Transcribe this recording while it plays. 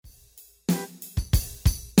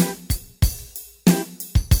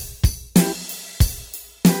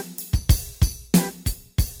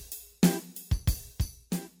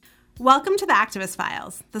Welcome to the Activist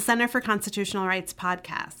Files, the Center for Constitutional Rights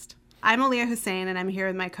podcast. I'm Aaliyah Hussein, and I'm here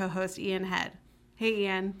with my co-host Ian Head. Hey,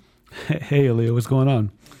 Ian. Hey, Aaliyah, what's going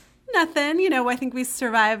on? Nothing. I think we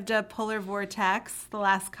survived a polar vortex the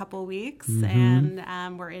last couple weeks,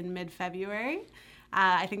 and we're in mid-February.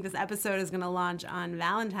 I think this episode is going to launch on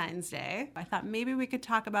Valentine's Day. I thought maybe we could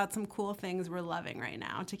talk about some cool things we're loving right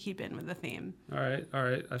now to keep in with the theme. All right.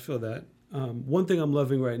 I feel that. One thing I'm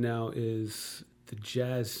loving right now is the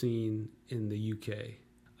jazz scene in the UK.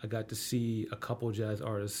 I got to see a couple jazz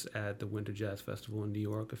artists at the Winter Jazz Festival in New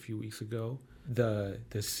York a few weeks ago. The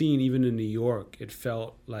scene, even in New York, it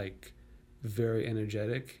felt like very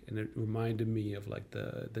energetic, and it reminded me of like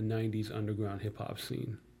the 90s underground hip-hop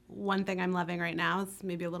scene. One thing I'm loving right now is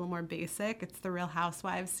maybe a little more basic. It's the Real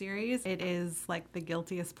Housewives series. It is like the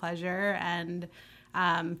guiltiest pleasure and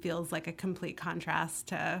feels like a complete contrast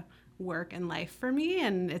to work and life for me,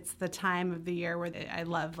 and it's the time of the year where I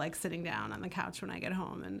love like sitting down on the couch when I get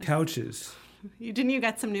home. And couches. You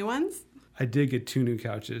get some new ones? I did get 2 new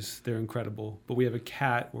couches. They're incredible. But we have a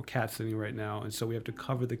cat. We're cat sitting right now, and so we have to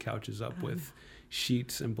cover the couches up with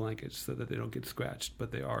sheets and blankets so that they don't get scratched,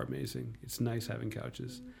 but they are amazing. It's nice having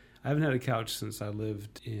couches. I haven't had a couch since I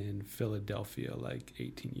lived in Philadelphia like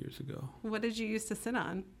 18 years ago. What did you used to sit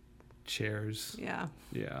on? Chairs. Yeah.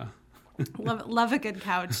 Love a good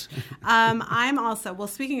couch. I'm also,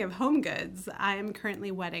 speaking of home goods, I am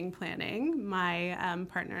currently wedding planning. My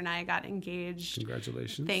partner and I got engaged.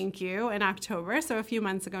 Congratulations. Thank you. In October, so a few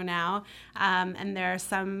months ago now. And there are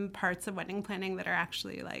some parts of wedding planning that are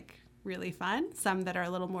actually like really fun, some that are a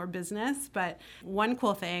little more business. But one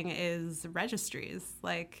cool thing is registries.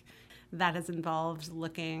 Like, that has involved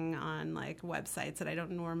looking on like websites that I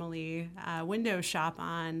don't normally window shop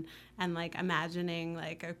on, and like imagining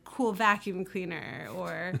like a cool vacuum cleaner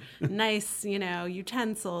or nice,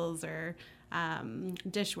 utensils or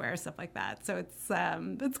dishware, stuff like that. So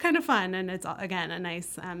it's kind of fun, and it's again a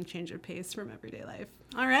nice change of pace from everyday life.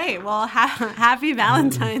 All right, well, happy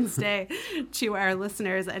Valentine's Day to our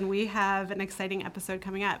listeners, and we have an exciting episode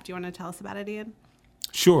coming up. Do you want to tell us about it, Ian?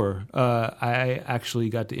 Sure. I actually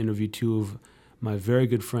got to interview 2 of my very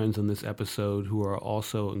good friends on this episode who are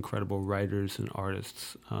also incredible writers and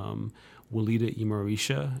artists, Walidah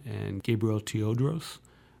Imarisha and Gabriel Teodros.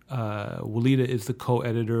 Walidah is the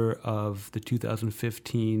co-editor of the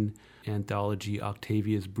 2015 anthology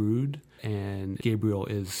Octavia's Brood, and Gabriel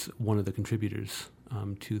is one of the contributors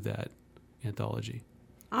to that anthology.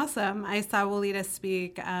 Awesome. I saw Walidah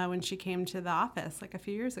speak when she came to the office like a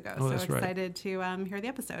few years ago. Oh, so excited to hear the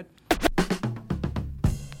episode.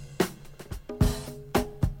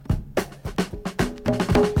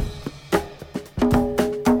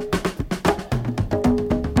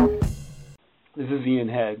 This is Ian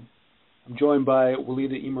Head. I'm joined by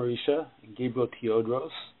Walidah Imarisha and Gabriel Teodros.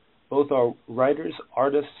 Both are writers,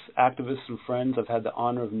 artists, activists, and friends I've had the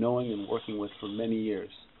honor of knowing and working with for many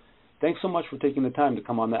years. Thanks so much for taking the time to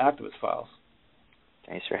come on the Activist Files.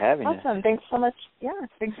 Thanks for having us. Awesome. Thanks so much. Yeah,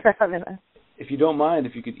 thanks for having us. If you don't mind,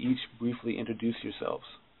 if you could each briefly introduce yourselves.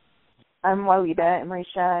 I'm Walidah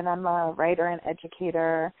Imarisha, and I'm a writer and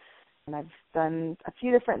educator, and I've done a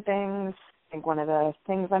few different things. I think one of the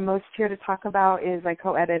things I'm most here to talk about is I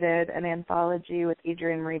co-edited an anthology with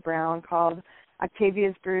Adrienne Marie Brown called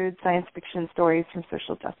Octavia's Brood, Science Fiction Stories from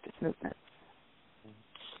Social Justice Movements.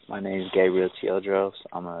 My name is Gabriel Teodros.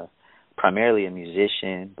 I'm primarily a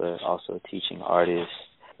musician, but also a teaching artist,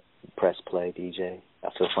 press play DJ. I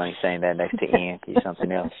feel funny saying that next to Ian. He's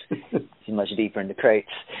something else. He's much deeper in the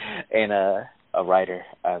crates. And a writer.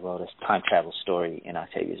 I wrote a time travel story in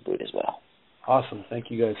Octavia's Brood as well. Awesome.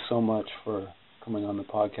 Thank you guys so much for coming on the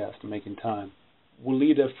podcast and making time.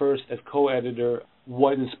 Walidah, first, as co-editor,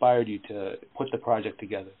 what inspired you to put the project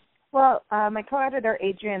together? Well, my co-editor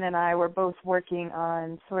Adrienne and I were both working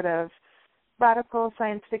on sort of radical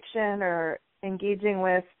science fiction or engaging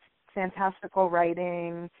with fantastical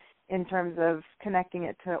writing in terms of connecting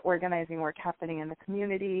it to organizing work happening in the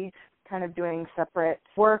community, kind of doing separate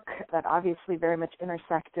work that obviously very much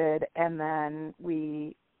intersected, and then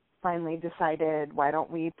we finally decided, why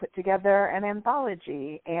don't we put together an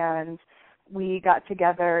anthology? And we got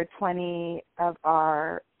together 20 of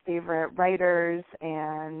our favorite writers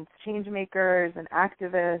and change makers and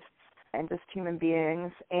activists and just human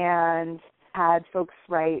beings, and had folks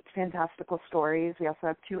write fantastical stories. We also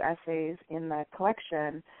have 2 essays in the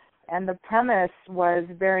collection. And the premise was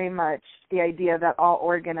very much the idea that all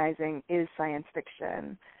organizing is science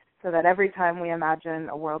fiction, so that every time we imagine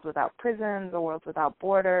a world without prisons, a world without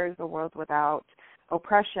borders, a world without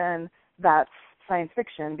oppression, that's science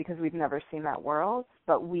fiction because we've never seen that world,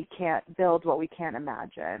 but we can't build what we can't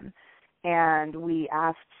imagine. and we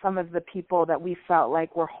asked some of the people that we felt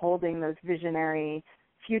like were holding those visionary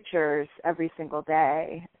futures every single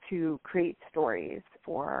day to create stories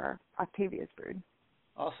for Octavia's Brood.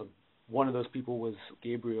 Awesome. One of those people was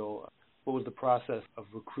Gabriel. What was the process of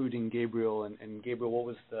recruiting Gabriel? And Gabriel, what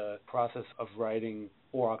was the process of writing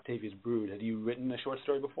for Octavia's Brood? Had you written a short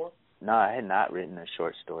story before? No, I had not written a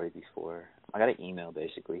short story before. I got an email,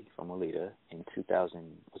 basically, from Walidah in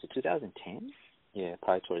 2010? Yeah,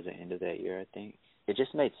 probably towards the end of that year, I think. It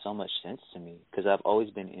just made so much sense to me because I've always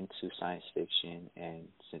been into science fiction, and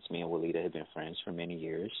since me and Walidah have been friends for many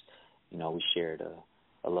years, you know, we shared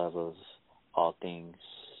a love of all things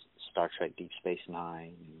Star Trek, Deep Space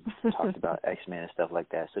Nine, and talked about X-Men and stuff like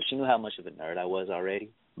that. So she knew how much of a nerd I was already.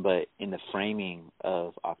 But in the framing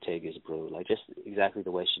of Octavia's Brood, like just exactly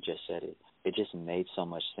the way she just said it, it just made so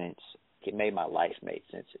much sense. It made my life make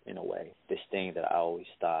sense in a way. This thing that I always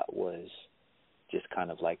thought was just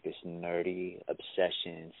kind of like this nerdy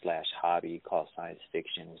obsession / hobby called science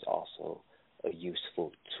fiction was also a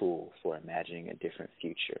useful tool for imagining a different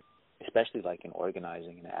future, especially like in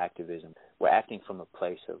organizing and activism. We're acting from a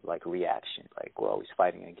place of like reaction, like we're always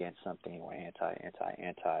fighting against something, we're anti.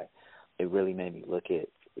 It really made me look at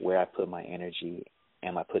where I put my energy.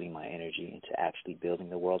 Am I putting my energy into actually building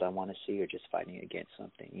the world I want to see or just fighting against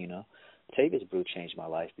something, you know? Octavia's Brood changed my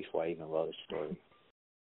life before I even wrote a story.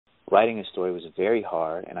 Writing a story was very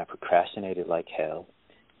hard, and I procrastinated like hell.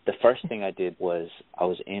 The first thing I did was I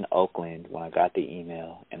was in Oakland when I got the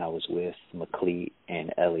email, and I was with McLeet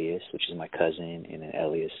and Elias, which is my cousin, and then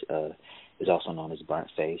Elias is also known as Burnt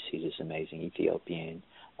Face. He's this amazing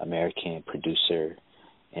Ethiopian-American producer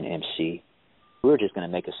and MC. We were just going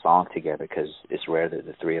to make a song together because it's rare that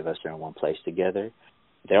the three of us are in one place together.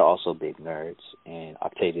 They're also big nerds, and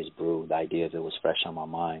Octavia's Brood, the idea of it was fresh on my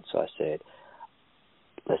mind, so I said,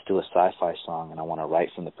 let's do a sci-fi song, and I want to write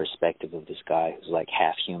from the perspective of this guy who's like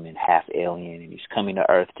half human, half alien, and he's coming to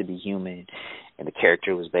Earth to be human, and the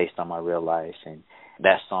character was based on my real life, and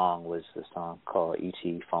that song was the song called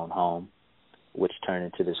E.T. Phone Home, which turned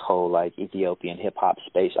into this whole like Ethiopian hip-hop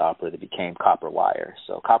space opera that became Copper Wire.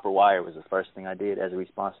 So Copper Wire was the first thing I did as a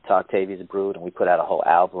response to Octavia's Brood, and we put out a whole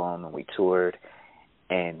album, and we toured,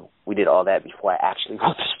 and we did all that before I actually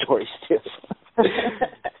wrote the story still.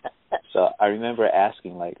 So I remember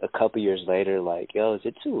asking, like, a couple years later, like, yo, is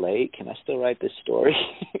it too late? Can I still write this story?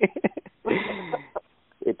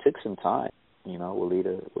 It took some time. You know,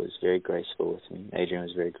 Walidah was very graceful with me. Adrian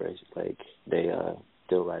was very graceful. Like, they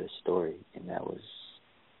still write a story, and it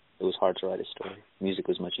was hard to write a story. Music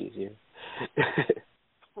was much easier.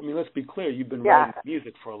 I mean, let's be clear. You've been writing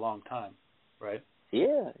music for a long time, right?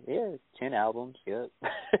 Yeah, 10 albums, yep.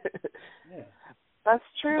 Yeah. That's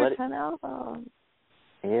true, But 10 albums.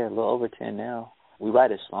 Yeah, a little over 10 now. We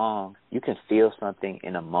write a song. You can feel something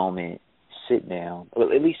in a moment, sit down.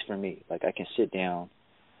 Well, at least for me. Like, I can sit down,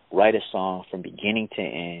 write a song from beginning to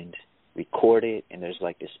end, record it, and there's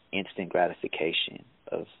like this instant gratification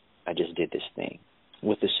of, I just did this thing.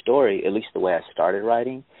 With the story, at least the way I started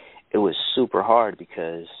writing, it was super hard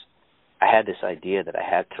because I had this idea that I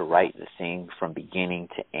had to write the thing from beginning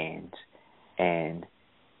to end. And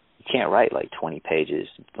you can't write like 20 pages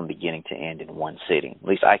from beginning to end in one sitting. At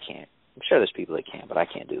least I can't. I'm sure there's people that can, but I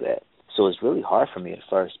can't do that. So it was really hard for me at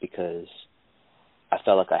first because I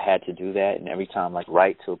felt like I had to do that, and every time like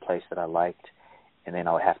write to a place that I liked, and then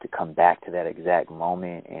I would have to come back to that exact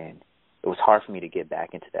moment, and it was hard for me to get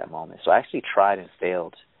back into that moment. So I actually tried and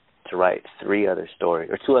failed to write 2 other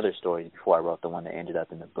stories before I wrote the one that ended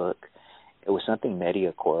up in the book. It was something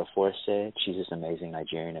Media Okorafor said. She's this amazing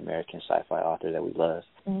Nigerian-American sci-fi author that we love.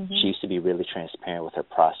 Mm-hmm. She used to be really transparent with her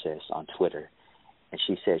process on Twitter. And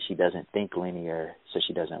she said she doesn't think linear, so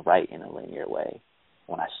she doesn't write in a linear way.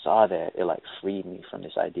 When I saw that, it like freed me from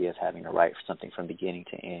this idea of having to write something from beginning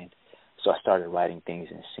to end. So I started writing things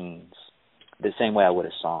in scenes, the same way I would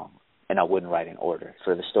a song, and I wouldn't write in order.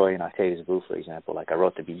 For the story in Octavia's Brood, for example, like I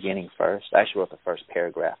wrote the beginning first. I actually wrote the first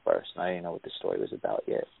paragraph first, and I didn't know what the story was about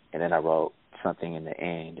yet. And then I wrote something in the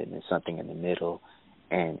end and then something in the middle.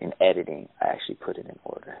 And in editing, I actually put it in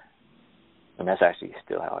order. And that's actually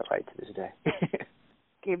still how I write to this day.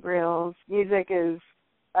 Gabriel's music is,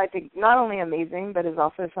 I think, not only amazing, but is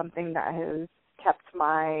also something that has kept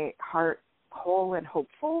my heart whole and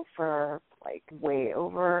hopeful for like way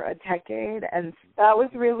over a decade. And that was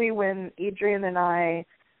really when Adrian and I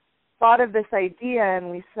thought of this idea,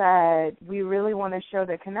 and we said, we really want to show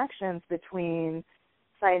the connections between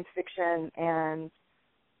science fiction and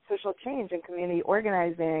social change and community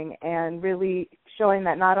organizing, and really showing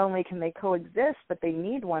that not only can they coexist, but they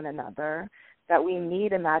need one another, that we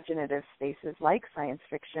need imaginative spaces like science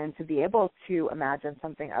fiction to be able to imagine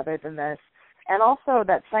something other than this. And also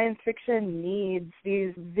that science fiction needs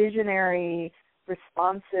these visionary,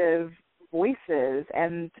 responsive voices,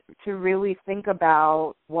 and to really think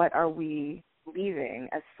about what are we leaving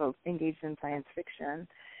as folks engaged in science fiction.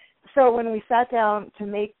 So when we sat down to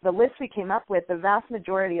make the list we came up with, the vast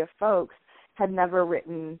majority of folks had never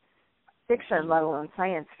written fiction, let alone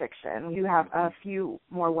science fiction. You have a few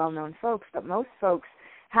more well-known folks, but most folks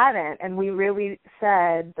hadn't. And we really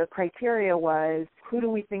said the criteria was, who do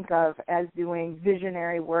we think of as doing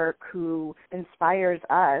visionary work, who inspires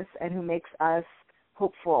us and who makes us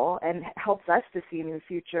hopeful and helps us to see new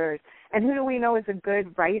futures, and who do we know is a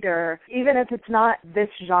good writer, even if it's not this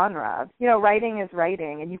genre. You know, writing is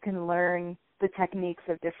writing, and you can learn the techniques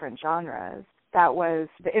of different genres. That was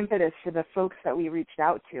the impetus for the folks that we reached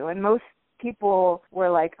out to, and most people were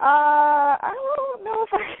like, I don't know if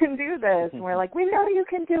I can do this, and we're like, we know you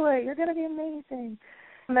can do it, you're going to be amazing.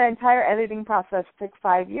 And the entire editing process took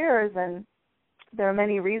 5 years, and there are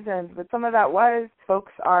many reasons, but some of that was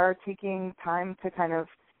folks are taking time to kind of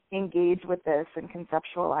engage with this and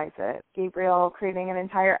conceptualize it. Gabriel creating an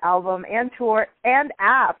entire album and tour and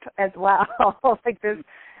app as well, like this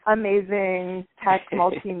amazing tech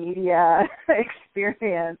multimedia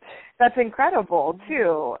experience. That's incredible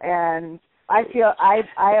too. And I feel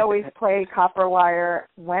I always play copper wire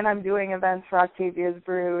when I'm doing events for Octavia's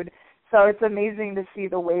Brood. So it's amazing to see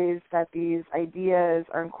the ways that these ideas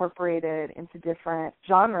are incorporated into different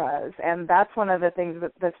genres. And that's one of the things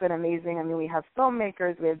that's been amazing. I mean, we have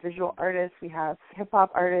filmmakers, we have visual artists, we have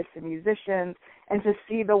hip-hop artists and musicians. And to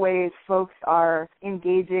see the ways folks are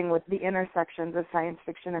engaging with the intersections of science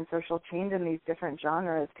fiction and social change in these different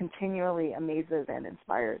genres continually amazes and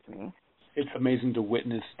inspires me. It's amazing to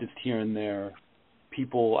witness just here and there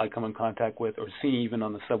people I come in contact with, or see even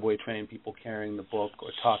on the subway train, people carrying the book or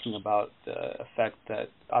talking about the effect that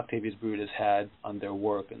Octavia's Brood has had on their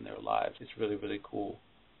work and their lives. It's really, really cool.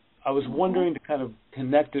 I was wondering to kind of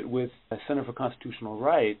connect it with the Center for Constitutional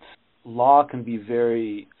Rights. Law can be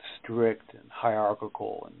very strict and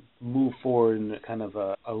hierarchical and move forward in a kind of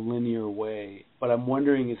a linear way. But I'm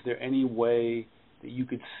wondering, is there any way that you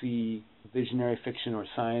could see visionary fiction or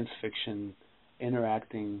science fiction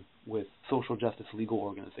interacting with social justice legal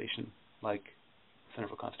organization like Center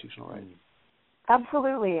for Constitutional Rights?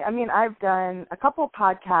 Absolutely. I mean, I've done a couple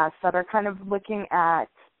podcasts that are kind of looking at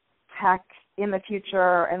tech in the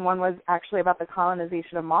future, and one was actually about the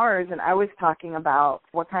colonization of Mars, and I was talking about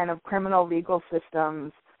what kind of criminal legal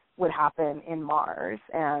systems would happen in Mars,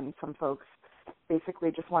 and some folks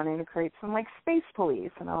basically just wanting to create some like space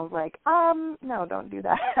police, and I was like, no, don't do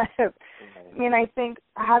that. I mean, I think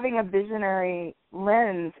having a visionary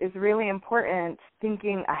lens is really important,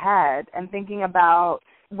 thinking ahead and thinking about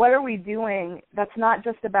what are we doing that's not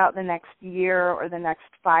just about the next year or the next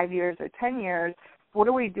 5 years or 10 years, what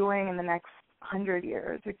are we doing in the next 100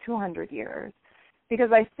 years or 200 years? Because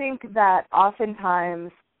I think that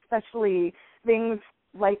oftentimes, especially things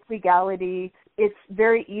like legality, it's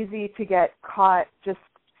very easy to get caught just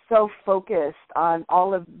so focused on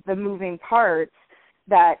all of the moving parts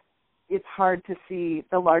that it's hard to see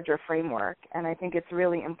the larger framework. And I think it's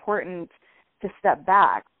really important to step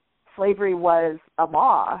back. Slavery was a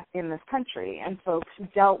law in this country, and folks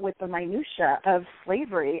dealt with the minutia of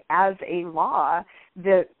slavery as a law.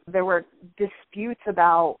 There were disputes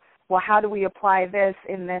about, well, how do we apply this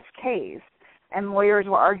in this case? And lawyers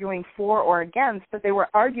were arguing for or against, but they were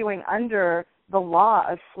arguing under the law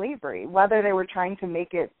of slavery. Whether they were trying to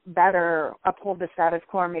make it better, uphold the status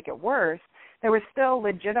quo, or make it worse, they were still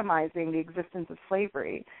legitimizing the existence of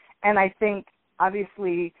slavery. And I think,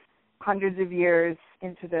 obviously, hundreds of years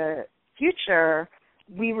into the future,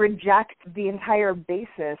 we reject the entire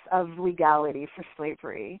basis of legality for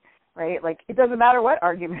slavery, right? Like, it doesn't matter what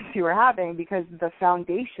arguments you were having because the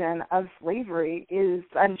foundation of slavery is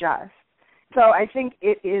unjust. So I think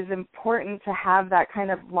it is important to have that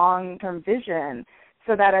kind of long-term vision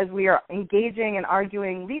so that as we are engaging and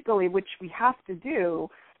arguing legally, which we have to do,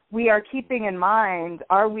 we are keeping in mind,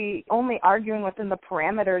 are we only arguing within the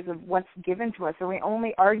parameters of what's given to us? Are we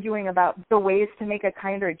only arguing about the ways to make a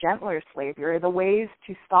kinder, gentler slavery, or the ways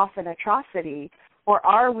to soften atrocity? Or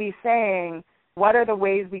are we saying, what are the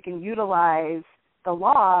ways we can utilize the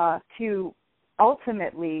law to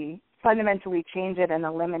ultimately fundamentally change it and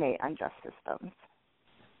eliminate unjust systems?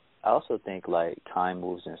 I also think like time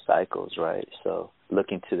moves in cycles, right? So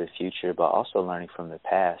looking to the future, but also learning from the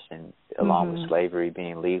past. And along with slavery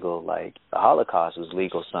being legal, like the Holocaust was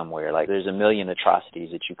legal somewhere. Like there's a million atrocities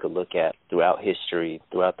that you could look at throughout history,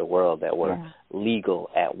 throughout the world that were legal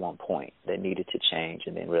at one point that needed to change,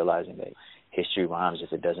 and then realizing that history rhymes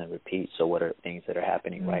if it doesn't repeat. So what are things that are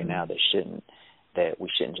happening right now that we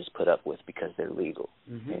shouldn't just put up with because they're legal?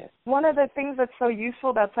 Yeah. One of the things that's so useful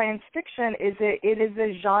about science fiction is it is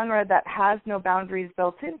a genre that has no boundaries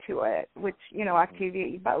built into it, which, you know, Octavia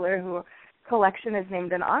E. Butler, who collection is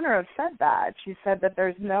named in honor of, said that. She said that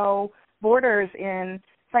there's no borders in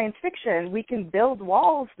science fiction. We can build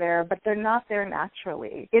walls there, but they're not there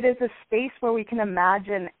naturally. It is a space where we can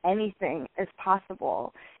imagine anything is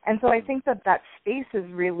possible. And so I think that space is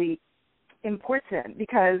really important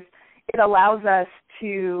because it allows us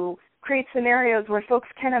to create scenarios where folks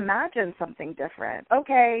can imagine something different.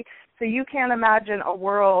 Okay, so you can't imagine a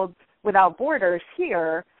world without borders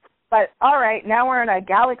here, but all right, now we're in a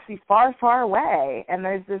galaxy far, far away, and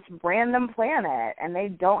there's this random planet, and they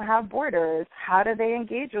don't have borders. How do they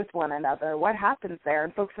engage with one another? What happens there?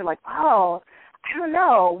 And folks are like, oh, I don't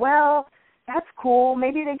know. Well, that's cool.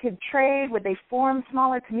 Maybe they could trade. Would they form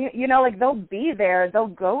smaller communities? You know, like they'll be there. They'll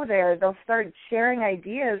go there. They'll start sharing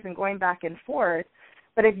ideas and going back and forth.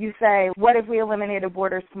 But if you say, what if we eliminated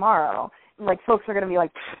borders tomorrow? Like folks are going to be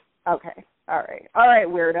like, okay, all right,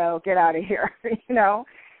 weirdo, get out of here, you know?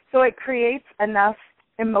 So it creates enough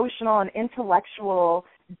emotional and intellectual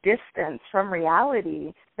distance from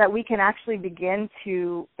reality that we can actually begin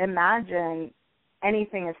to imagine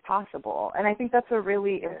anything is possible. And I think that's a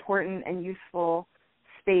really important and useful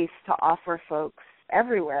space to offer folks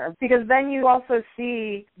everywhere, because then you also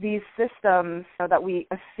see these systems that we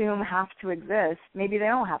assume have to exist. Maybe they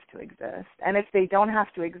don't have to exist. And if they don't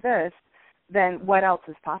have to exist, then what else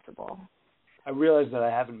is possible? I realize that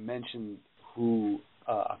I haven't mentioned who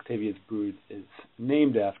Octavia's Brood is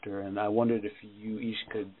named after, and I wondered if you each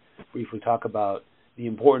could briefly talk about the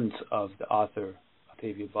importance of the author,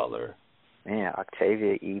 Octavia Butler. Man,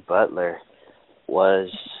 Octavia E. Butler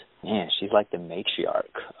she's like the matriarch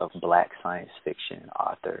of Black science fiction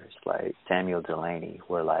authors. Like Samuel Delany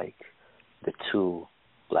were like the two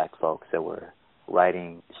Black folks that were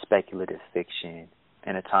writing speculative fiction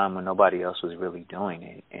in a time when nobody else was really doing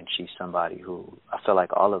it. And she's somebody who I feel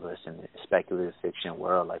like all of us in the speculative fiction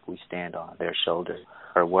world, like we stand on their shoulders.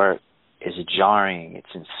 Her work is jarring. It's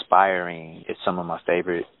inspiring. It's some of my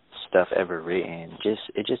favorite stuff ever written.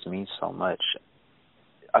 It just means so much.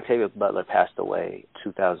 Octavia Butler passed away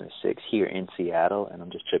 2006 here in Seattle, and I'm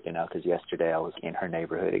just tripping out because yesterday I was in her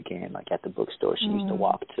neighborhood again, like at the bookstore she used to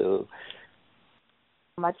walk to.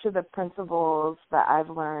 Much of the principles that I've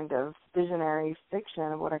learned of visionary fiction,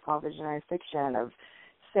 of what I call visionary fiction, of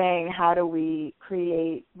saying how do we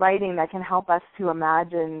create writing that can help us to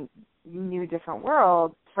imagine new, different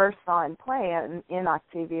worlds, first saw in play in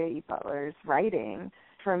Octavia E. Butler's writing.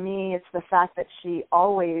 For me, it's the fact that she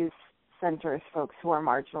always centers folks who are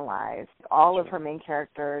marginalized. All of her main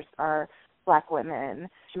characters are Black women.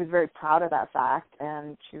 She was very proud of that fact,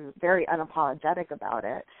 and she was very unapologetic about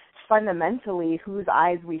it. Fundamentally, whose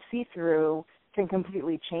eyes we see through can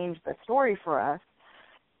completely change the story for us.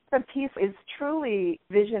 The piece is truly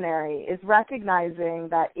visionary, is recognizing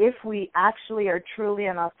that if we actually are truly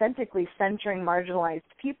and authentically centering marginalized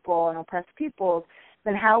people and oppressed peoples,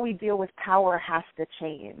 then how we deal with power has to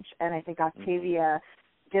change. And I think Octavia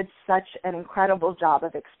did such an incredible job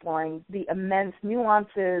of exploring the immense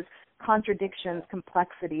nuances, contradictions,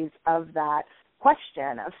 complexities of that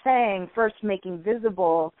question, of saying, first making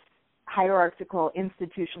visible hierarchical,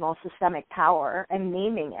 institutional, systemic power and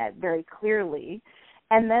naming it very clearly,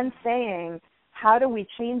 and then saying, how do we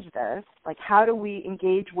change this? Like, how do we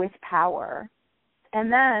engage with power?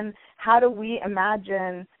 And then how do we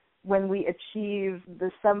imagine when we achieve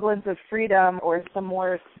the semblance of freedom or some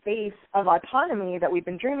more space of autonomy that we've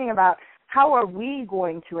been dreaming about, how are we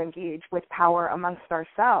going to engage with power amongst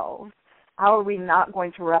ourselves? How are we not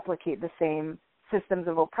going to replicate the same systems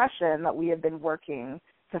of oppression that we have been working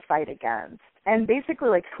to fight against? And basically,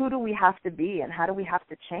 like, who do we have to be and how do we have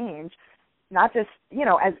to change, not just,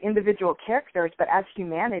 as individual characters, but as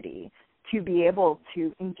humanity, to be able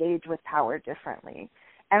to engage with power differently?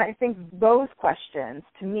 And I think those questions,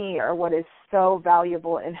 to me, are what is so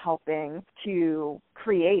valuable in helping to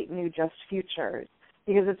create new just futures,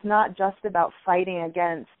 because it's not just about fighting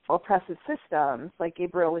against oppressive systems, like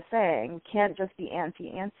Gabriel was saying. We can't just be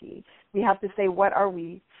anti-anti. We have to say, what are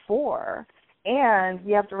we for? And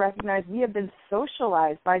we have to recognize we have been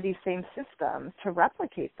socialized by these same systems to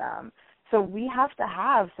replicate them. So we have to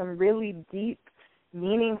have some really deep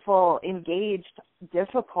meaningful, engaged,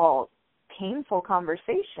 difficult, painful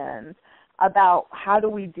conversations about how do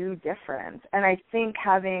we do different. And I think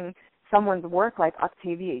having someone's work like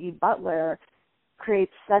Octavia E. Butler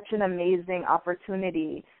creates such an amazing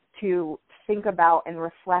opportunity to think about and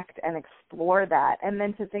reflect and explore that, and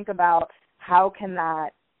then to think about how can that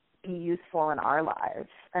be useful in our lives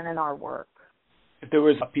and in our work. If there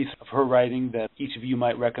was a piece of her writing that each of you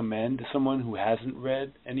might recommend to someone who hasn't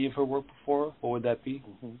read any of her work before, what would that be?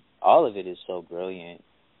 Mm-hmm. All of it is so brilliant.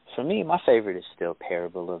 For me, my favorite is still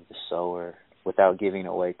Parable of the Sower. Without giving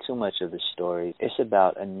away too much of the story, it's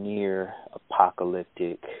about a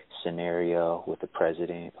near-apocalyptic scenario with a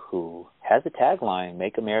president who has a tagline,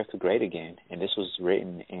 "Make America Great Again," and this was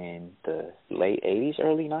written in the late 80s,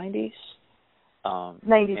 early 90s.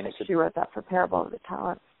 96, she wrote that for Parable of the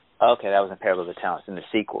Talents. Okay, that was in Parable of the Talents, in the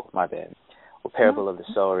sequel, my bad. Well, Parable of the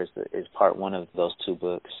Sower is part one of those two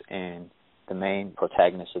books, and the main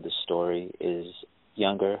protagonist of the story is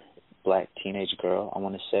younger black teenage girl, I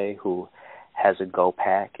want to say, who has a go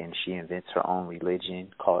pack, and she invents her own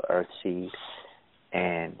religion called Earthseed.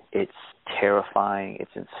 And it's terrifying,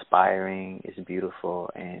 it's inspiring, it's beautiful,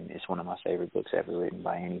 and it's one of my favorite books ever written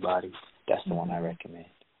by anybody. That's the one I recommend.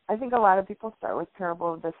 I think a lot of people start with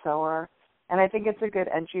Parable of the Sower, and I think it's a good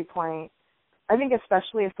entry point. I think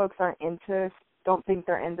especially if folks don't think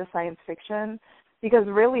they're into science fiction, because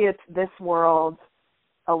really it's this world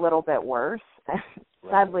a little bit worse.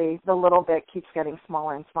 Sadly, the little bit keeps getting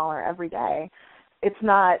smaller and smaller every day. It's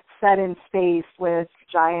not set in space with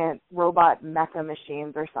giant robot mecha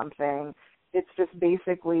machines or something. It's just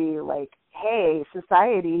basically like, hey,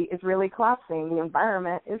 society is really collapsing. The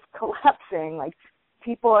environment is collapsing. Like,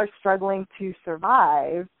 people are struggling to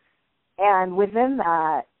survive. And within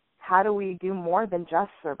that, how do we do more than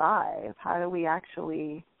just survive? How do we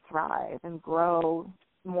actually thrive and grow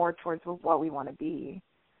more towards what we want to be?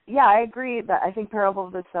 Yeah, I agree that I think Parable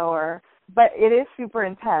of the Sower, but it is super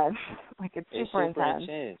intense. Like, it's super intense.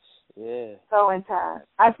 Yeah. So intense.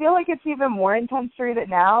 I feel like it's even more intense to read it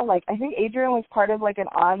now. Like, I think Adrian was part of, like, an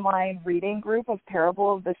online reading group of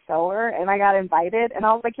Parable of the Sower, and I got invited, and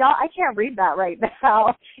I was like, y'all, I can't read that right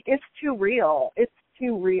now. It's too real. It's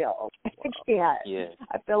too real. I can't. Yeah.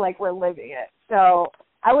 I feel like we're living it. So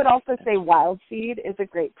I would also say Wild Seed is a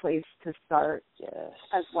great place to start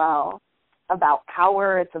as well. About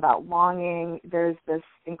power, it's about longing. There's this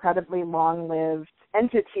incredibly long-lived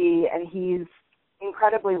entity, and he's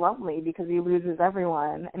incredibly lonely because he loses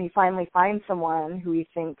everyone, and he finally finds someone who he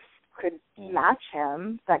thinks could match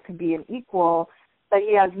him, that could be an equal, but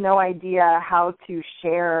he has no idea how to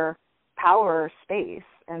share power space,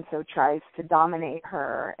 and so tries to dominate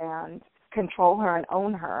her and control her and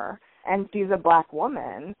own her, and she's a black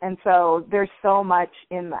woman, and so there's so much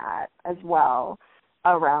in that as well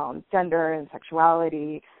around gender and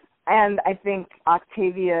sexuality. And I think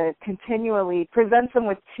Octavia continually presents them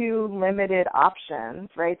with two limited options,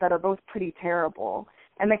 right, that are both pretty terrible.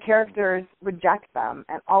 And the characters reject them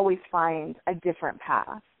and always find a different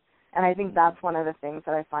path. And I think that's one of the things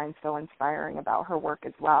that I find so inspiring about her work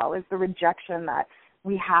as well, is the rejection that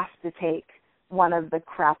we have to take one of the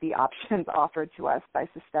crappy options offered to us by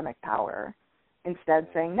systemic power. Instead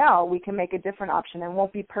saying, no, we can make a different option and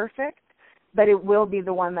won't be perfect, but it will be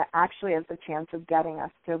the one that actually has the chance of getting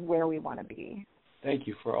us to where we want to be. Thank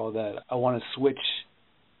you for all that. I want to switch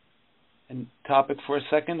topic for a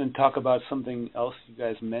second and talk about something else you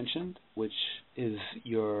guys mentioned, which is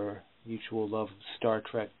your mutual love of Star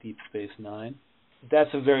Trek Deep Space Nine. That's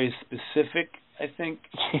a very specific, I think,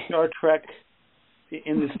 Star Trek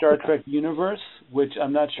in the Star Trek universe, which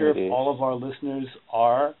I'm not sure if all of our listeners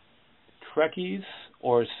are Trekkies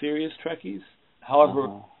or serious Trekkies.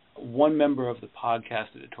 However, one member of the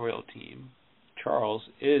podcast editorial team, Charles,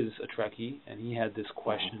 is a Trekkie, and he had this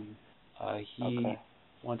question. He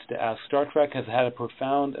wants to ask, Star Trek has had a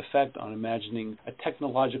profound effect on imagining a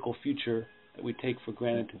technological future that we take for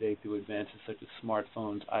granted today through advances such as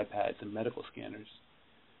smartphones, iPads, and medical scanners.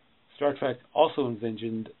 Star Trek also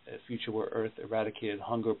envisioned a future where Earth eradicated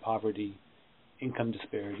hunger, poverty, income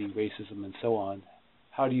disparity, racism, and so on.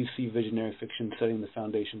 How do you see visionary fiction setting the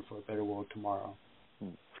foundation for a better world tomorrow?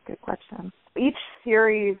 Good question. Each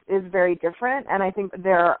series is very different, and I think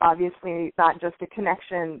they're obviously not just a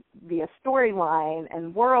connection via storyline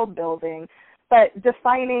and world building, but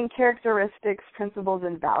defining characteristics, principles,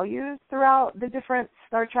 and values throughout the different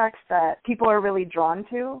Star Treks that people are really drawn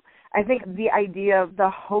to. I think the idea of the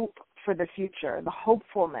hope for the future, the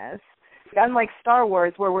hopefulness, unlike Star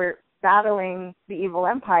Wars where we're battling the evil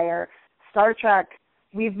empire, Star Trek,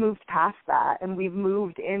 we've moved past that, and we've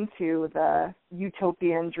moved into the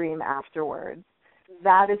utopian dream afterwards.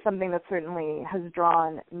 that is something that certainly has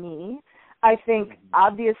drawn me. I think,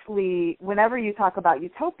 obviously, whenever you talk about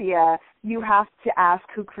utopia, you have to ask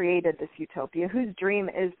who created this utopia, whose dream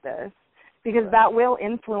is this, because that will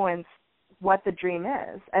influence what the dream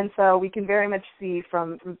is. And so we can very much see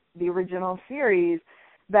from the original series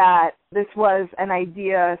that this was an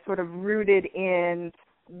idea sort of rooted in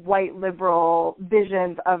white liberal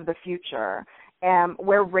visions of the future,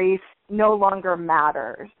 where race no longer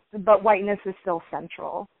matters, but whiteness is still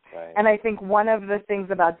central. Right. And I think one of the things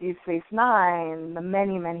about Deep Space Nine, the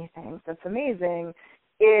many, many things that's amazing,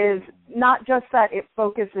 is not just that it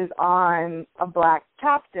focuses on a black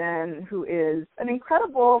captain who is an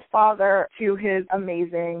incredible father to his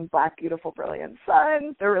amazing black, beautiful, brilliant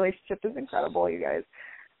son. Their relationship is incredible, you guys.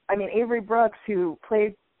 I mean, Avery Brooks, who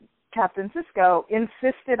played Captain Sisko,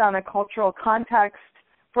 insisted on a cultural context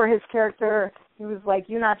for his character. He was like,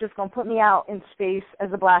 you're not just going to put me out in space as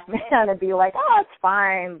a black man and be like, oh, it's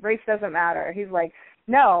fine, race doesn't matter. He's like,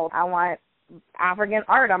 no, I want African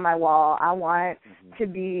art on my wall. I want to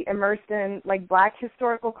be immersed in, like, black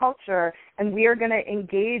historical culture, and we are going to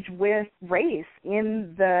engage with race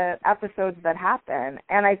in the episodes that happen.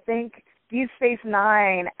 And I think Deep Space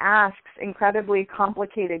Nine asks incredibly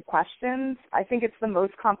complicated questions. I think it's the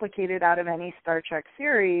most complicated out of any Star Trek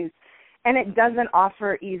series, and it doesn't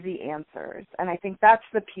offer easy answers. And I think that's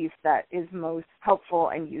the piece that is most helpful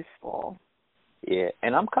and useful. Yeah,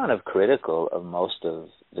 and I'm kind of critical of most of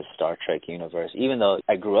the Star Trek universe, even though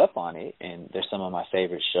I grew up on it and they're some of my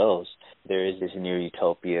favorite shows. There is this near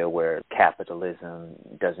utopia where capitalism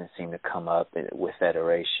doesn't seem to come up with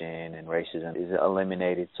Federation, and racism is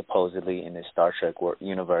eliminated supposedly in the Star Trek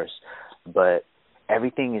universe, but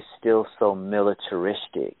everything is still so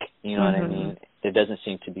militaristic, you know what I mean? There doesn't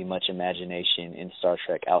seem to be much imagination in Star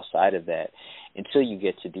Trek outside of that until you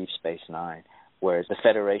get to Deep Space Nine, whereas the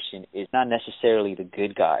Federation is not necessarily the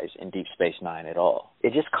good guys in Deep Space Nine at all.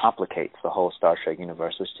 It just complicates the whole Star Trek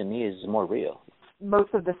universe, which to me is more real.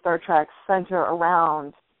 Most of the Star Trek center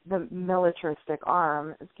around the militaristic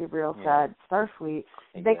arm, as Gabriel said, Starfleet.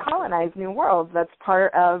 Exactly. They colonize new worlds. That's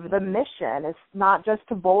part of the mission. It's not just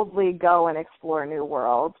to boldly go and explore new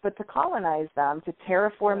worlds, but to colonize them, to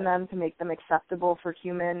terraform them, to make them acceptable for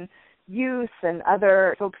human use and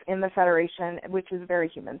other folks in the Federation, which is very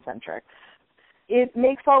human-centric. It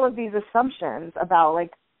makes all of these assumptions about,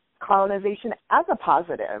 like, colonization as a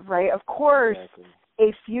positive, right? Of course,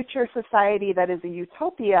 a future society that is a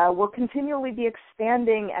utopia will continually be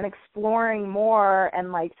expanding and exploring more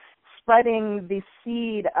and, like, spreading the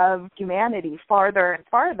seed of humanity farther and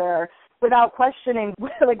farther without questioning,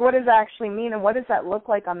 like, what does that actually mean and what does that look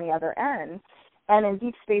like on the other end? And in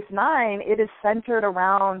Deep Space Nine, it is centered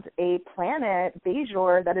around a planet,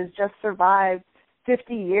 Bajor, that has just survived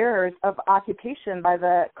 50 years of occupation by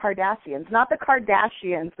the Cardassians. Not the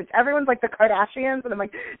Kardashians, which everyone's like the Kardashians, and I'm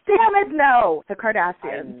like, damn it, no, the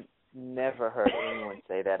Kardashians. I've never heard anyone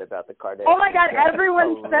say that about the Kardashians. Oh my God,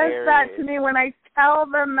 everyone says that to me when I tell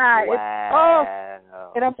them that.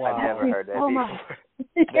 Wow. I've never heard that before.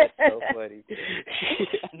 That's so funny.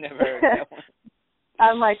 I've never heard that one.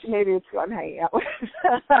 I'm like, maybe it's who I'm hanging out with.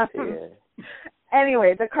 Yeah.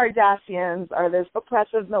 Anyway, the Cardassians are this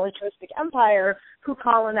oppressive militaristic empire who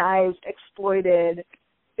colonized, exploited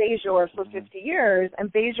Bajor for 50 years,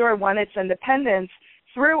 and Bajor won its independence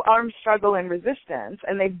through armed struggle and resistance,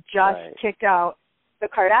 and they've just kicked out the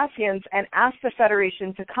Cardassians and asked the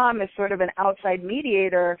Federation to come as sort of an outside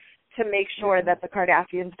mediator to make sure that the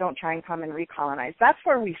Cardassians don't try and come and recolonize. That's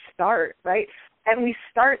where we start, right? And we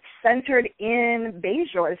start centered in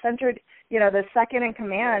Bajor, centered, you know, the second in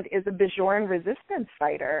command is a Bajoran resistance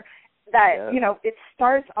fighter that, you know, it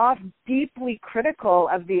starts off deeply critical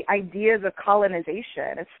of the ideas of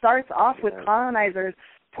colonization. It starts off with colonizers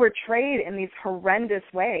portrayed in these horrendous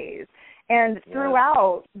ways. And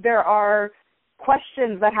throughout, there are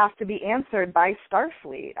questions that have to be answered by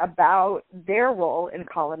Starfleet about their role in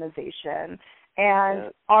colonization.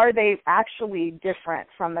 And are they actually different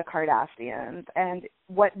from the Cardassians? And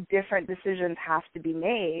what different decisions have to be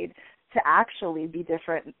made to actually be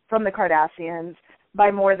different from the Cardassians by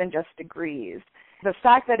more than just degrees? The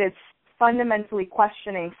fact that it's fundamentally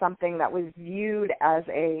questioning something that was viewed as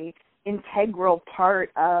a integral part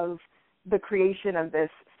of the creation of this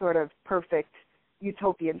sort of perfect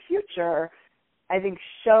utopian future, I think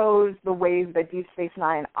shows the ways that Deep Space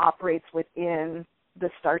Nine operates within the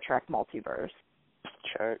Star Trek multiverse.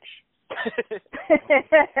 Church.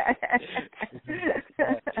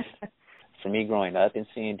 For me, growing up and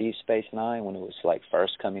seeing Deep Space Nine, when it was like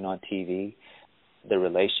first coming on TV, the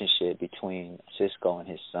relationship between Sisko and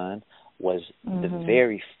his son was the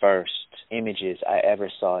very first images I ever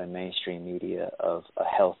saw in mainstream media of a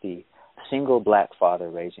healthy single black father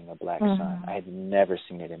raising a black son. I had never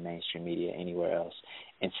seen it in mainstream media anywhere else.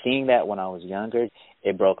 And seeing that when I was younger,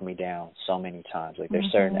 it broke me down so many times. Like, there's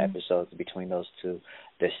certain episodes between those two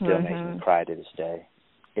that still make me cry to this day.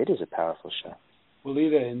 It is a powerful show.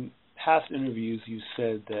 Walidah, in past interviews, you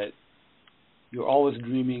said that you're always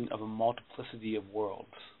dreaming of a multiplicity of worlds.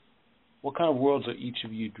 What kind of worlds are each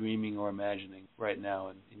of you dreaming or imagining right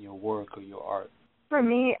now in your work or your art? For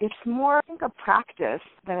me, it's more, I think, a practice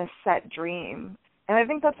than a set dream. And I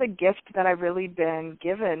think that's a gift that I've really been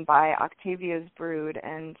given by Octavia's brood,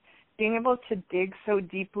 and being able to dig so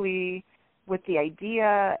deeply with the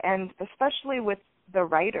idea, and especially with the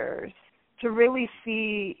writers, to really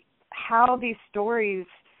see how these stories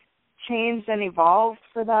changed and evolved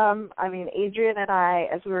for them. I mean, Adrian and I,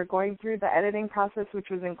 as we were going through the editing process, which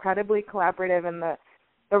was incredibly collaborative, and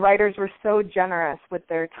the writers were so generous with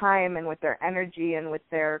their time and with their energy and with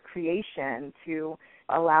their creation to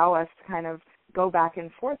allow us to kind of go back and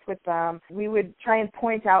forth with them. We would try and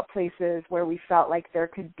point out places where we felt like there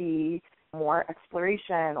could be more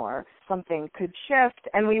exploration or something could shift,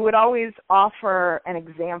 and we would always offer an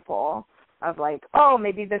example of like, oh,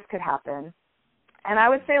 maybe this could happen. And I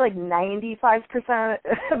would say like 95%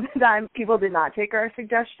 of the time people did not take our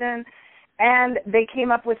suggestion, and they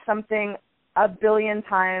came up with something a billion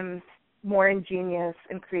times more ingenious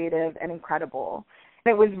and creative and incredible.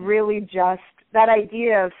 It was really just that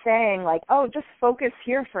idea of saying like, oh, just focus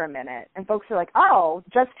here for a minute. And folks are like, oh,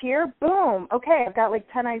 just here? Boom. Okay, I've got like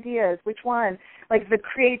 10 ideas. Which one? Like, the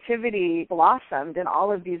creativity blossomed in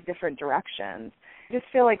all of these different directions. I just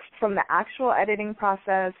feel like from the actual editing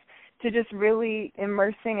process to just really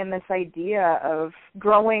immersing in this idea of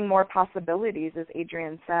growing more possibilities, as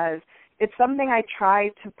Adrian says, it's something I try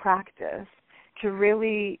to practice, to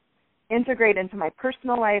really integrate into my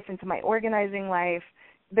personal life, into my organizing life.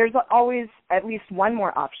 There's always at least one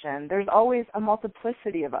more option. There's always a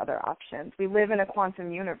multiplicity of other options. We live in a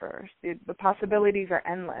quantum universe. The possibilities are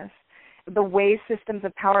endless. The way systems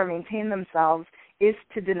of power maintain themselves is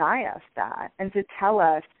to deny us that and to tell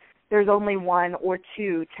us there's only one or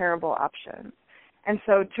two terrible options. And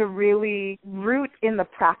so to really root in the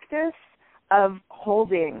practice of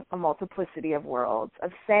holding a multiplicity of worlds,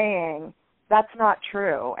 of saying, that's not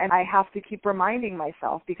true, and I have to keep reminding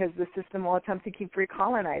myself, because the system will attempt to keep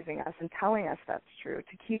recolonizing us and telling us that's true,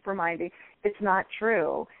 to keep reminding it's not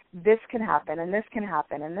true. This can happen, and this can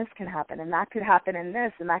happen, and this can happen, and that could happen in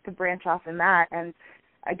this, and that could branch off in that. And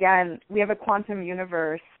again, we have a quantum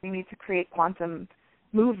universe. We need to create quantum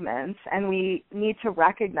movements, and we need to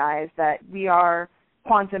recognize that we are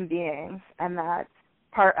quantum beings, and that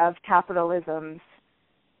part of capitalism's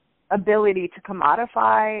ability to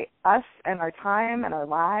commodify us and our time and our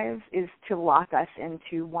lives is to lock us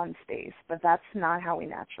into one space, but that's not how we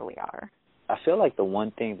naturally are. I feel like the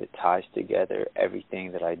one thing that ties together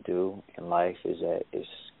everything that I do in life is that it's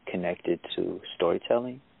connected to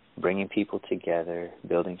storytelling, bringing people together,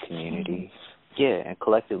 building community, and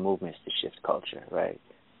collective movements to shift culture, right?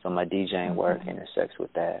 So my DJing work intersects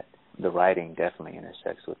with that. The writing definitely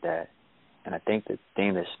intersects with that. And I think the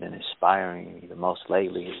thing that's been inspiring me the most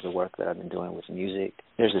lately is the work that I've been doing with music.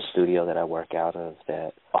 There's a studio that I work out of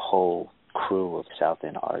that a whole crew of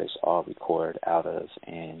Southend artists all record out of,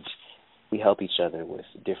 and we help each other with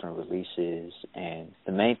different releases. And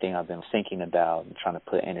the main thing I've been thinking about and trying to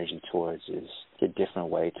put energy towards is a different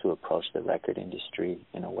way to approach the record industry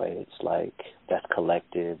in a way that's like, that's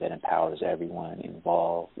collective, that empowers everyone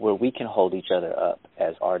involved, where we can hold each other up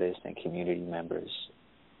as artists and community members,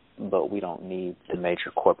 but we don't need the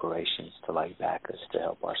major corporations to like back us to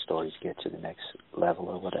help our stories get to the next level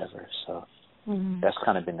or whatever. So that's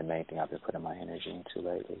kind of been the main thing I've been putting my energy into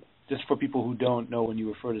lately. Just for people who don't know, when you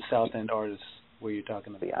refer to South End artists, where you're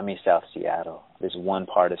talking about? I mean South Seattle. There's one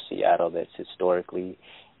part of Seattle that's historically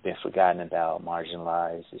been forgotten about,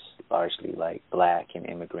 marginalized. It's largely like black and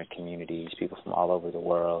immigrant communities. People from all over the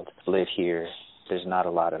world live here. There's not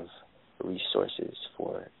a lot of resources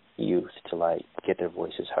for youth to like get their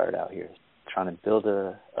voices heard out here. Trying to build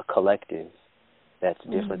a collective that's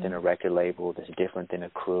different than a record label, that's different than a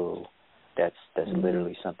crew, that's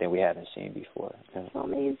literally something we haven't seen before.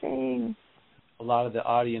 Amazing. A lot of the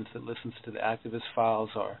audience that listens to the Activist Files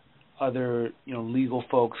are other, legal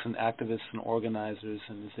folks and activists and organizers.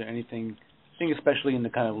 And is there anything, I think especially in the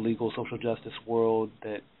kind of legal social justice world,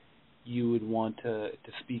 that you would want to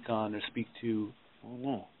speak on or speak to? I don't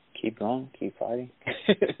know. Keep going, keep fighting,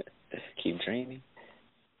 keep dreaming.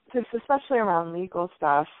 It's especially around legal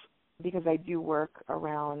stuff, because I do work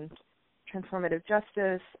around transformative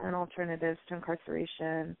justice and alternatives to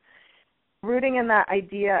incarceration. Rooting in that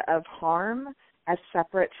idea of harm as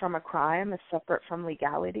separate from a crime, as separate from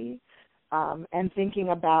legality, and thinking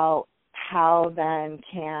about how then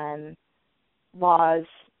can laws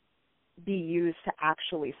be used to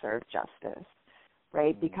actually serve justice,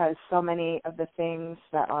 right? Because so many of the things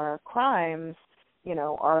that are crimes,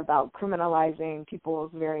 are about criminalizing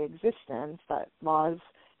people's very existence, that laws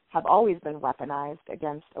have always been weaponized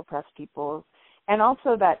against oppressed peoples, and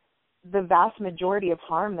also that the vast majority of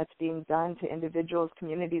harm that's being done to individuals,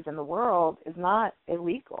 communities, in the world is not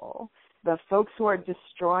illegal. The folks who are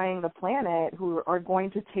destroying the planet, who are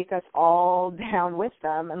going to take us all down with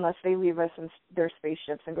them unless they leave us in their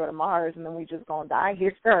spaceships and go to Mars and then we just go and die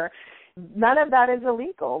here, none of that is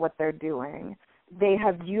illegal, what they're doing. They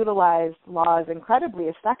have utilized laws incredibly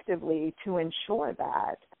effectively to ensure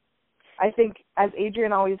that. I think, as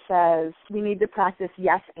Adrian always says, we need to practice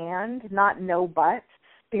yes and, not no but,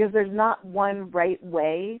 because there's not one right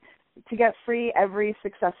way to get free. Every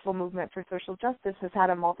successful movement for social justice has had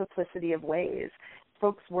a multiplicity of ways.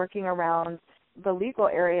 Folks working around the legal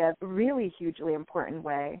area, really hugely important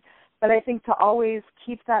way. But I think to always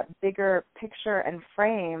keep that bigger picture and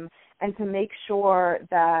frame, and to make sure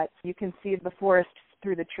that you can see the forest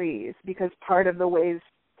through the trees, because part of the ways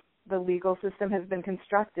the legal system has been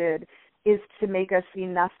constructed is to make us see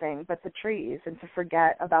nothing but the trees and to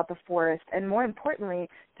forget about the forest, and more importantly,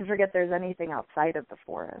 to forget there's anything outside of the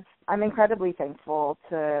forest. I'm incredibly thankful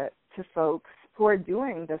to folks who are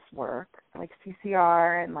doing this work, like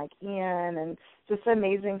CCR and like Ian, and just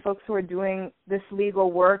amazing folks who are doing this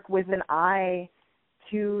legal work with an eye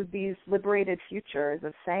to these liberated futures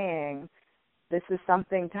of saying, this is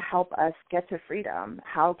something to help us get to freedom.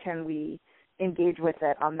 How can we engage with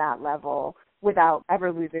it on that level without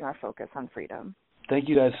ever losing our focus on freedom? Thank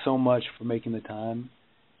you guys so much for making the time.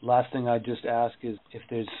 Last thing I'd just ask is if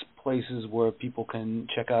there's places where people can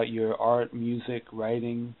check out your art, music,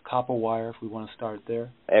 writing, Copperwire, if we want to start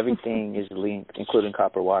there. Everything is linked, including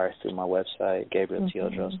Copperwire, through my website,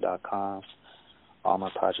 GabrielTeodros.com. All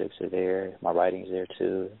my projects are there. My writing's there,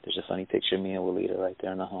 too. There's a funny picture of me and Walidah right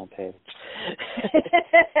there on the homepage.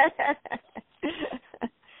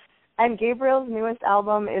 And Gabriel's newest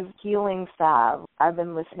album is Healing Salve. I've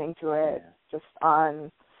been listening to it just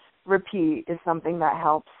on repeat. Is something that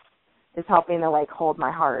is helping to hold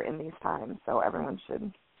my heart in these times. So everyone should.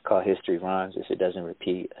 It's called History Rhymes. If it doesn't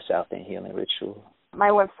repeat, a Southend Healing Ritual. My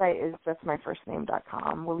website is just my first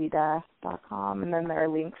name.com, Walidah.com, and then there are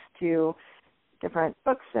links to different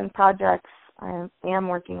books and projects I am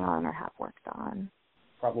working on or have worked on.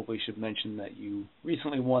 Probably should mention that you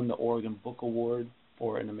recently won the Oregon Book Award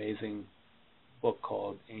for an amazing book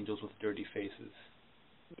called Angels with Dirty Faces.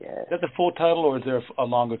 Yeah. Is that the full title, or is there a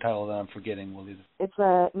longer title that I'm forgetting, Walidah? It's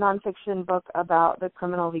a nonfiction book about the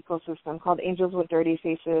criminal legal system called Angels with Dirty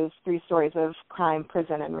Faces, 3 Stories of Crime,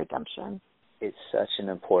 Prison, and Redemption. It's such an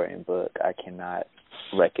important book. I cannot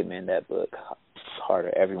recommend that book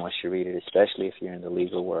harder. Everyone should read it, especially if you're in the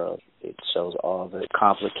legal world. It shows all the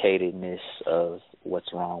complicatedness of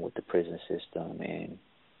what's wrong with the prison system, and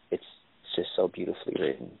it's just so beautifully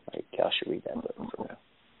written. Y'all should read that book for real.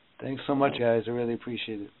 Thanks so much, guys. I really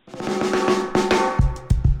appreciate it.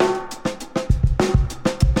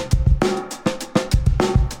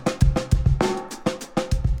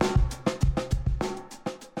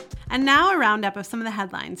 And now a roundup of some of the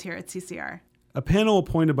headlines here at CCR. A panel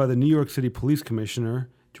appointed by the New York City Police Commissioner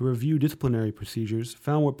to review disciplinary procedures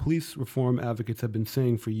found what police reform advocates have been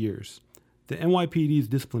saying for years. The NYPD's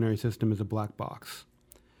disciplinary system is a black box.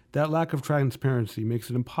 That lack of transparency makes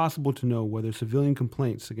it impossible to know whether civilian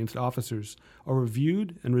complaints against officers are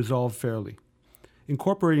reviewed and resolved fairly.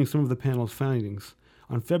 Incorporating some of the panel's findings,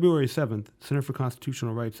 on February 7th, Center for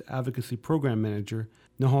Constitutional Rights Advocacy Program Manager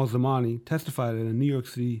Nahal Zamani testified at a New York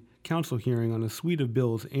City Council hearing on a suite of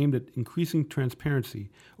bills aimed at increasing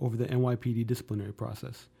transparency over the NYPD disciplinary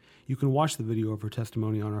process. You can watch the video of her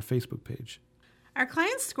testimony on our Facebook page. Our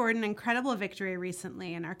clients scored an incredible victory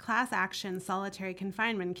recently in our class action solitary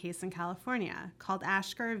confinement case in California called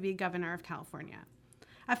Ashker v. Governor of California.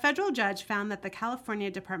 A federal judge found that the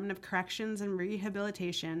California Department of Corrections and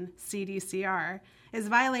Rehabilitation, CDCR, is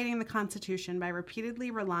violating the Constitution by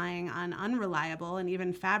repeatedly relying on unreliable and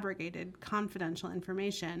even fabricated confidential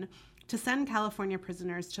information to send California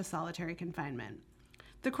prisoners to solitary confinement.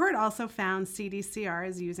 The court also found CDCR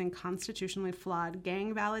is using constitutionally flawed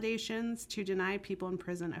gang validations to deny people in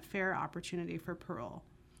prison a fair opportunity for parole.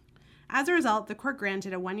 As a result, the court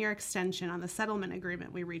granted a 1-year extension on the settlement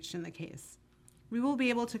agreement we reached in the case. we will be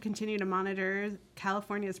able to continue to monitor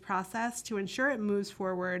California's process to ensure it moves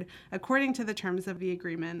forward according to the terms of the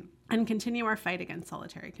agreement and continue our fight against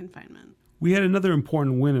solitary confinement. We had another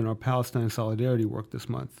important win in our Palestine solidarity work this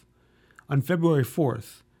month. On February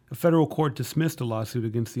 4th, a federal court dismissed a lawsuit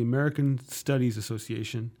against the American Studies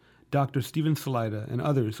Association, Dr. Stephen Salida, and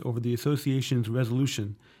others over the association's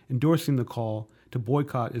resolution endorsing the call to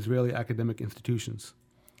boycott Israeli academic institutions.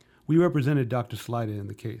 We represented Dr. Salida in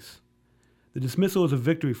the case. The dismissal is a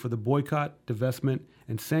victory for the boycott, divestment,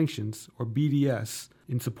 and sanctions, or BDS,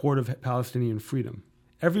 in support of Palestinian freedom.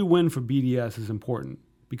 Every win for BDS is important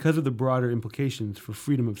because of the broader implications for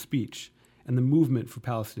freedom of speech and the movement for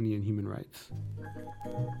Palestinian human rights.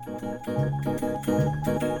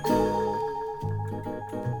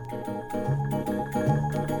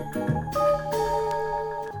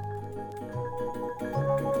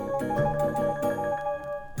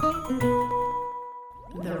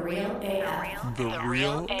 The Real AF. The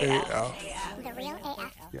Real AF. The Real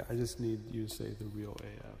AF. Yeah, I just need you to say the real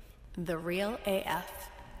AF. The Real AF.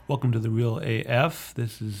 Welcome to the Real AF.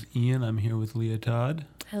 This is Ian. I'm here with Leah Todd.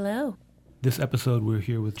 Hello. This episode, we're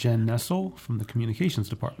here with Jen Nessel from the Communications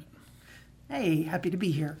Department. Hey, happy to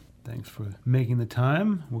be here. Thanks for making the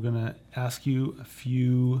time. We're going to ask you a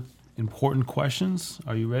few important questions.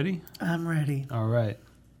 Are you ready? I'm ready. All right.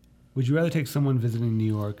 Would you rather take someone visiting New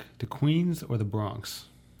York to Queens or the Bronx?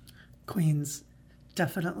 Queens,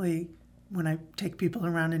 definitely. When I take people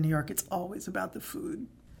around in New York, it's always about the food.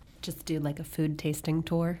 Just do like a food tasting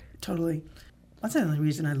tour. Totally. That's the only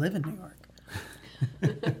reason I live in New York.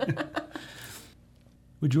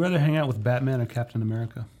 Would you rather hang out with Batman or Captain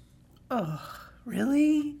America? Oh,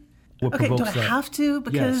 really? What Okay, do provokes I that? have to?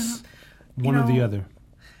 Because Yes. One or the other.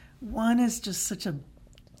 one is just such a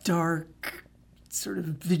dark, sort of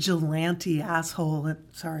vigilante asshole.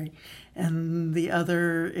 Sorry. And the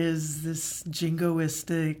other is this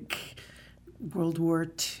jingoistic World War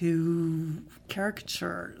II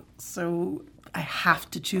caricature. So I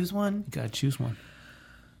have to choose one. You got to choose one.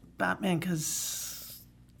 Batman, because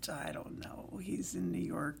I don't know, he's in New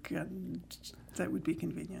York and that would be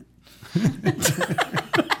convenient.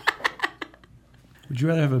 Would you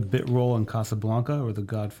rather have a bit role in Casablanca or The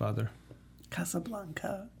Godfather?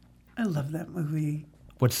 Casablanca. I love that movie.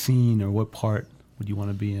 What scene or what part would you want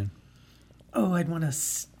to be in? Oh, I'd want to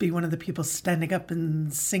be one of the people standing up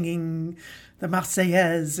and singing the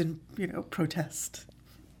Marseillaise and, protest.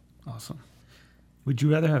 Awesome. Would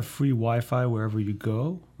you rather have free Wi-Fi wherever you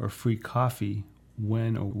go or free coffee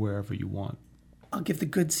when or wherever you want? I'll give the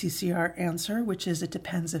good CCR answer, which is it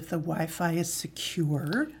depends if the Wi-Fi is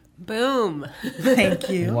secure. Boom. Thank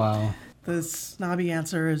you. Wow. The snobby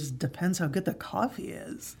answer is depends how good the coffee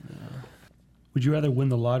is. Would you rather win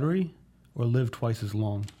the lottery or live twice as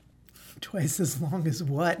long? Twice as long as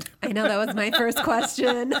what? I know that was my first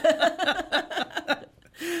question.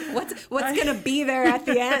 What's going to be there at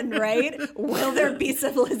the end, right? Will there be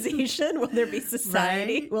civilization? Will there be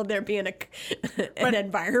society? Right. Will there be an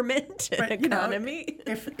environment, an But, economy?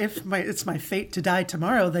 if it's my fate to die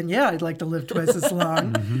tomorrow, then yeah, I'd like to live twice as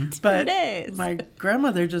long. But 2 days. my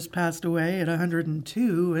grandmother just passed away at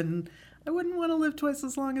 102, and I wouldn't want to live twice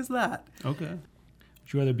as long as that. Okay.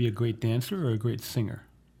 Would you rather be a great dancer or a great singer?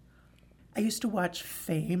 I used to watch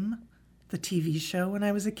Fame, the TV show, when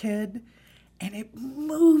I was a kid, and it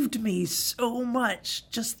moved me so much,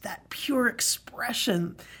 just that pure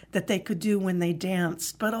expression that they could do when they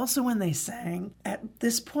danced, but also when they sang. At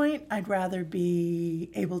this point, I'd rather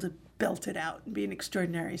be able to belt it out and be an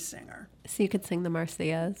extraordinary singer. So you could sing the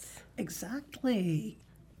Marseillaise. Exactly.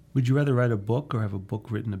 Would you rather write a book or have a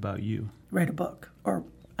book written about you? Write a book, or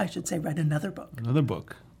I should say write another book. Another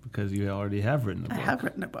book, because you already have written a book. I have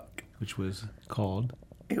written a book. Which was called?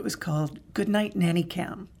 It was called Goodnight Nanny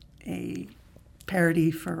Cam, a parody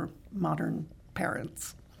for modern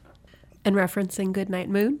parents. And referencing Goodnight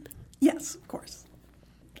Moon? Yes, of course.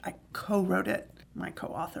 I co-wrote it. My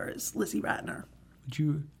co-author is Lizzie Ratner. Would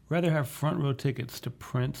you rather have front row tickets to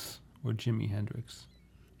Prince or Jimi Hendrix?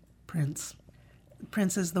 Prince.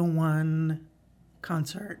 Prince is the one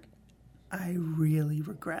concert I really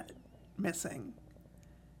regret missing.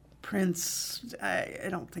 Prince, I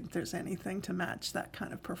don't think there's anything to match that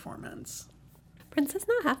kind of performance. Prince is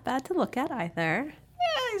not half bad to look at either.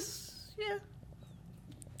 Yeah.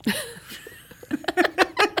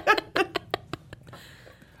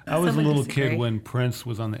 I was Some a would little disagree. kid when Prince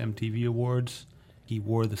was on the MTV Awards. He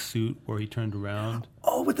wore the suit where he turned around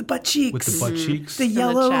Oh, with the butt cheeks. with the butt cheeks. The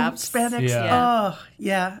yellow chaps. spandex. Yeah. Oh,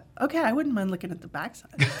 yeah. Okay, I wouldn't mind looking at the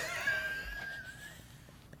backside.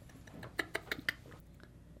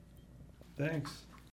 Thanks.